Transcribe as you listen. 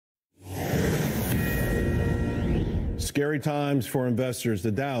Scary times for investors.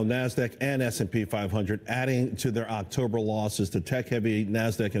 The Dow, NASDAQ, and S&P 500 adding to their October losses. The tech-heavy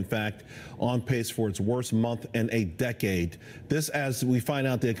NASDAQ, in fact, on pace for its worst month in a decade. This as we find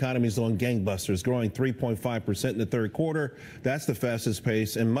out the economy is on gangbusters, growing 3.5% in the third quarter. That's the fastest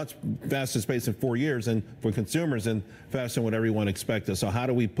pace and much fastest pace in 4 years, and for consumers and faster than what everyone expected. So how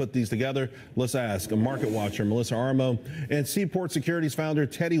do we put these together? Let's ask a market watcher, Melissa Armo, and Seaport Securities founder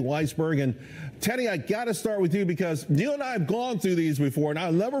Teddy Weisberg. And Teddy, I got to start with you because you and I have gone through these before, and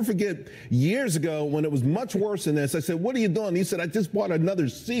I'll never forget years ago when it was much worse than this. I said, "What are you doing?" He said, "I just bought another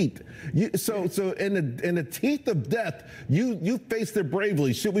seat." So in the teeth of death, you faced it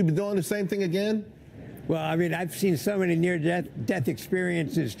bravely. Should we be doing the same thing again? Well, I mean, I've seen so many near-death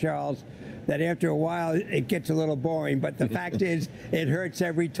experiences, Charles, that after a while it gets a little boring. But the fact is, it hurts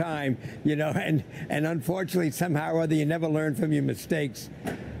every time, you know. And unfortunately, somehow or other, you never learn from your mistakes.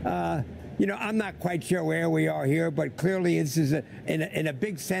 You know, I'm not quite sure where we are here, but clearly this is in a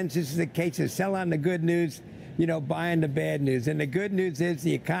big sense, this is a case of sell on the good news, you know, buy on the bad news. And the good news is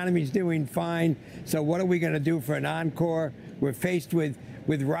the economy's doing fine. So what are we going to do for an encore? We're faced with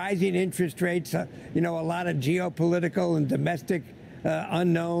rising interest rates, you know, a lot of geopolitical and domestic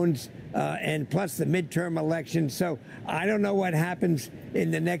unknowns, and plus the midterm elections. So I don't know what happens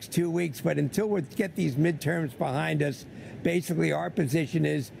in the next 2 weeks, but until we get these midterms behind us, basically our position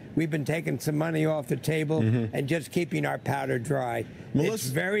is we've been taking some money off the table and just keeping our powder dry. Melissa, it's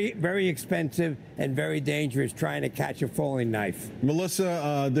very, very expensive and very dangerous trying to catch a falling knife.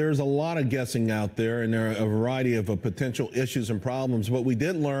 Melissa, there's a lot of guessing out there, and there are a variety of potential issues and problems. But we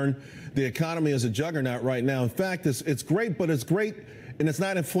did learn the economy is a juggernaut right now. In fact, it's great, but it's great and it's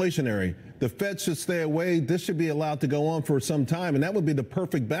not inflationary. The Fed should stay away. This should be allowed to go on for some time, and that would be the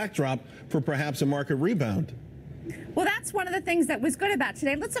perfect backdrop for perhaps a market rebound. Well, that's one of the things that was good about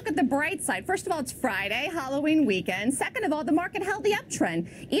today. Let's look at the bright side. First of all, it's Friday, Halloween weekend. Second of all, the market held the uptrend.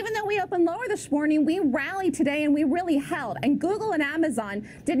 Even though we opened lower this morning, we rallied today and we really held. And Google and Amazon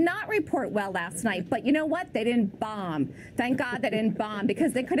did not report well last night. But you know what? They didn't bomb. Thank God they didn't bomb,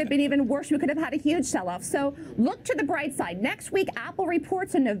 because they could have been even worse. We could have had a huge sell-off. So look to the bright side. Next week, Apple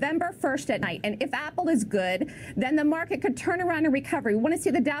reports on November 1st at night. And if Apple is good, then the market could turn around in recovery. We want to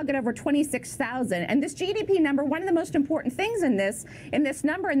see the Dow get over 26,000. And this GDP number, one of the most important things in this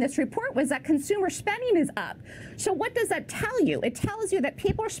number, in this report, was that consumer spending is up. So what does that tell you? It tells you that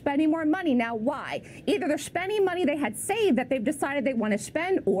people are spending more money. Now, why? Either they're spending money they had saved that they've decided they want to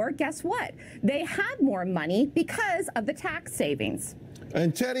spend, or guess what? They have more money because of the tax savings.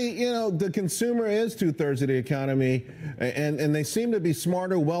 And Teddy, you know, the consumer is 2/3 of the economy, and they seem to be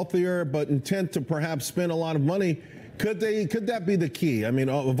smarter, wealthier, but intent to perhaps spend a lot of money. Could that be the key? I mean,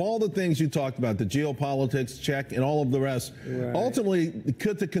 of all the things you talked about, the geopolitics check and all of the rest, right, ultimately,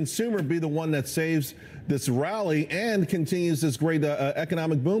 could the consumer be the one that saves this rally and continues this great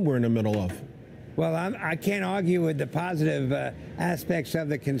economic boom we're in the middle of? Well, I can't argue with the positive aspects of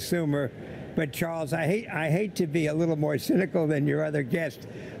the consumer. But Charles, I hate to be a little more cynical than your other guest.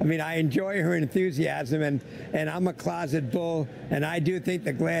 I mean, I enjoy her enthusiasm, and I'm a closet bull, and I do think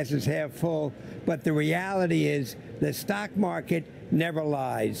the glass is half full. But the reality is the stock market never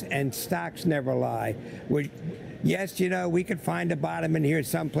lies, and stocks never lie. Yes, you know, we could find a bottom in here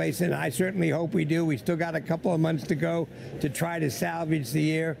someplace, and I certainly hope we do. We still got a couple of months to go to try to salvage the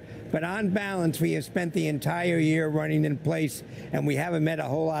year. But on balance, we have spent the entire year running in place, and we haven't made a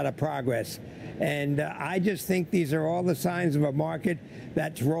whole lot of progress. And I just think these are all the signs of a market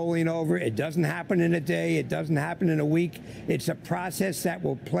that's rolling over. It doesn't happen in a day. It doesn't happen in a week. It's a process that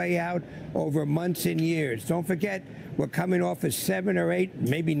will play out over months and years. Don't forget, we're coming off a 7 or 8,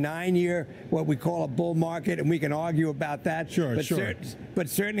 maybe 9-year, what we call a bull market, and we can argue about that. Sure. But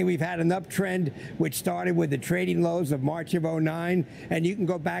certainly we've had an uptrend, which started with the trading lows of March of '09, and you can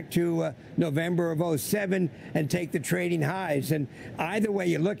go back to November of '07 and take the trading highs. And either way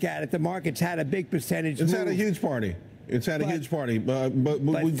you look at it, the market's had a big percentage. It's had a huge party. It's had a huge party. But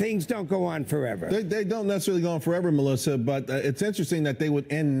things don't go on forever. They don't necessarily go on forever, Melissa, but it's interesting that they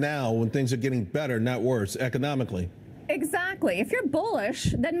would end now when things are getting better, not worse, economically. Exactly. If you're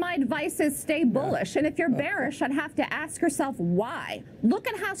bullish, then my advice is stay bullish. And if you're bearish, I'd have to ask yourself why. Look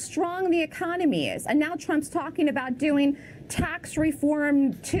at how strong the economy is. And now Trump's talking about doing tax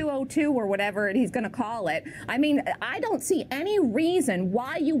reform 202 or whatever he's going to call it. I mean, I don't see any reason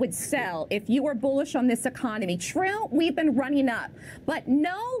why you would sell if you were bullish on this economy. True, we've been running up. But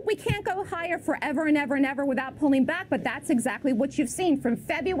no, we can't go higher forever and ever and ever without pulling back. But that's exactly what you've seen from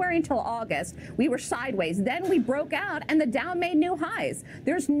February until August. We were sideways. Then we broke out and the Dow made new highs.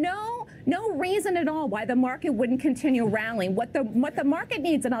 There's no No reason at all why the market wouldn't continue rallying. What the market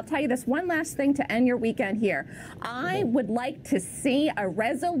needs, and I'll tell you this one last thing to end your weekend here. I would like to see a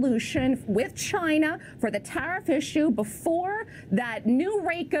resolution with China for the tariff issue before that new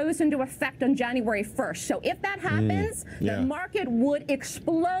rate goes into effect on January 1st. So if that happens, the market would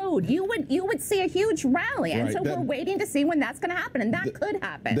explode. You would see a huge rally, and so we're waiting to see when that's going to happen, and that could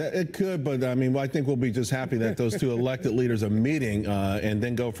happen. It could, but I mean, I think we'll be just happy that those two elected leaders are meeting and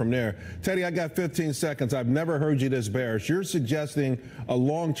then go from there. Teddy, I got 15 seconds. I've never heard you this bearish. You're suggesting a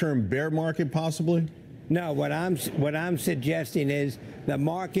long-term bear market, possibly? No, what I'm suggesting is the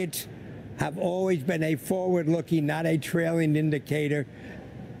markets have always been a forward-looking, not a trailing indicator.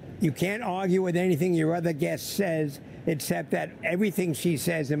 You can't argue with anything your other guest says, except that everything she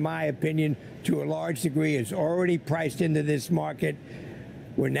says, in my opinion, to a large degree, is already priced into this market.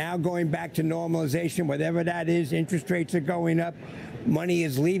 We're now going back to normalization, whatever that is. Interest rates are going up. Money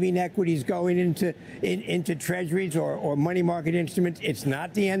is leaving equities, going into treasuries or money market instruments. It's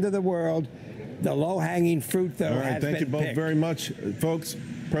not the end of the world. The low-hanging fruit, though, has been picked. Thank you both very much. Folks,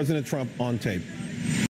 President Trump on tape.